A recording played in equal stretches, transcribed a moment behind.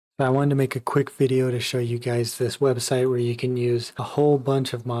I wanted to make a quick video to show you guys this website where you can use a whole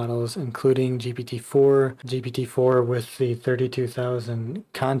bunch of models, including GPT-4 with the 32,000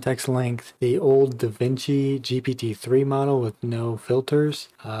 context length, the old DaVinci GPT-3 model with no filters,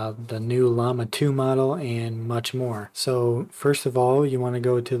 the new Llama 2 model, and much more. So first of all, you want to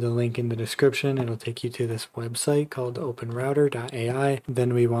go to the link in the description. It'll take you to this website called openrouter.ai.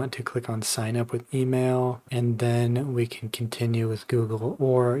 Then we want to click on sign up with email, and then we can continue with Google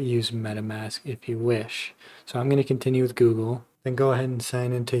or use MetaMask if you wish. So I'm going to continue with Google. Then go ahead and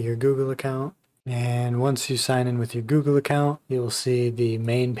sign into your Google account. And once you sign in with your Google account, you'll see the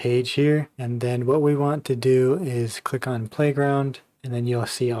main page here. And then what we want to do is click on Playground, and then you'll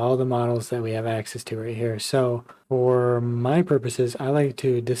see all the models that we have access to right here. So for my purposes, I like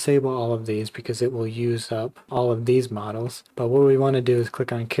to disable all of these because it will use up all of these models. But what we want to do is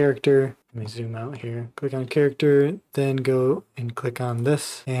click on character. Let me zoom out here. Click on character, then go and click on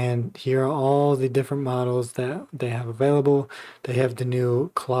this. And here are all the different models that they have available. They have the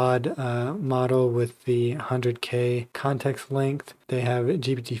new Claude model with the 100K context length. They have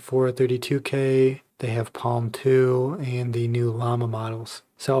GPT-4 32K. They have Palm 2 and the new Llama models.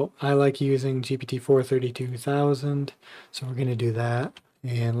 So I like using GPT-4 32,000. So we're going to do that.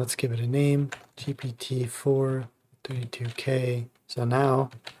 And let's give it a name, GPT-4 32K. So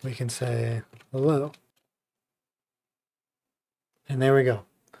now we can say hello. And there we go.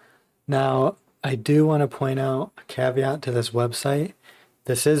 Now, I do want to point out a caveat to this website.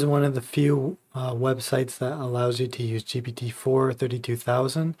 This is one of the few websites that allows you to use GPT-4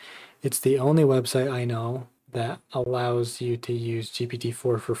 32,000. It's the only website I know that allows you to use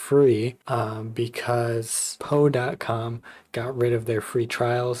GPT-4 for free because Poe.com got rid of their free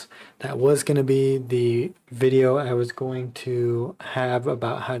trials. That was going to be the video I was going to have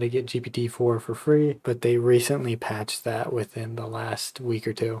about how to get GPT-4 for free, but they recently patched that within the last week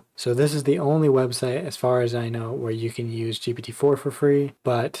or two. So this is the only website, as far as I know, where you can use GPT-4 for free,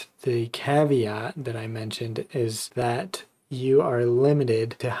 but the caveat that I mentioned is that you are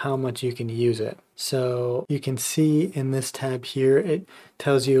limited to how much you can use it. So you can see in this tab here, it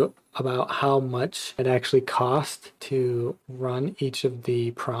tells you about how much it actually costs to run each of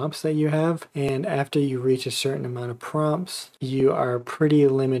the prompts that you have. And after you reach a certain amount of prompts, you are pretty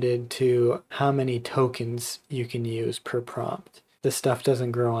limited to how many tokens you can use per prompt. This stuff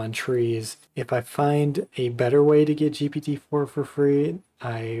doesn't grow on trees. If I find a better way to get GPT-4 for free,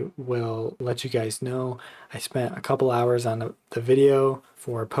 I will let you guys know. I spent a couple hours on the video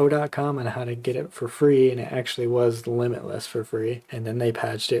for Poe.com on how to get it for free, and it actually was limitless for free. And then they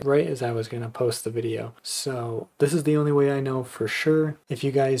patched it right as I was going to post the video. So this is the only way I know for sure. If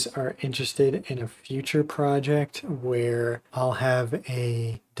you guys are interested in a future project where I'll have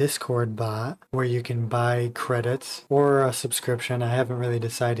a Discord bot where you can buy credits or a subscription, I haven't really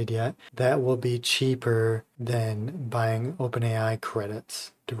decided yet, that will be cheaper than buying OpenAI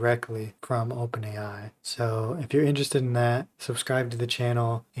credits directly from OpenAI. So if you're interested in that, subscribe to the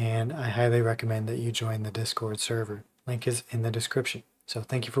channel, and I highly recommend that you join the Discord server. Link is in the description. So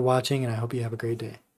thank you for watching, and I hope you have a great day.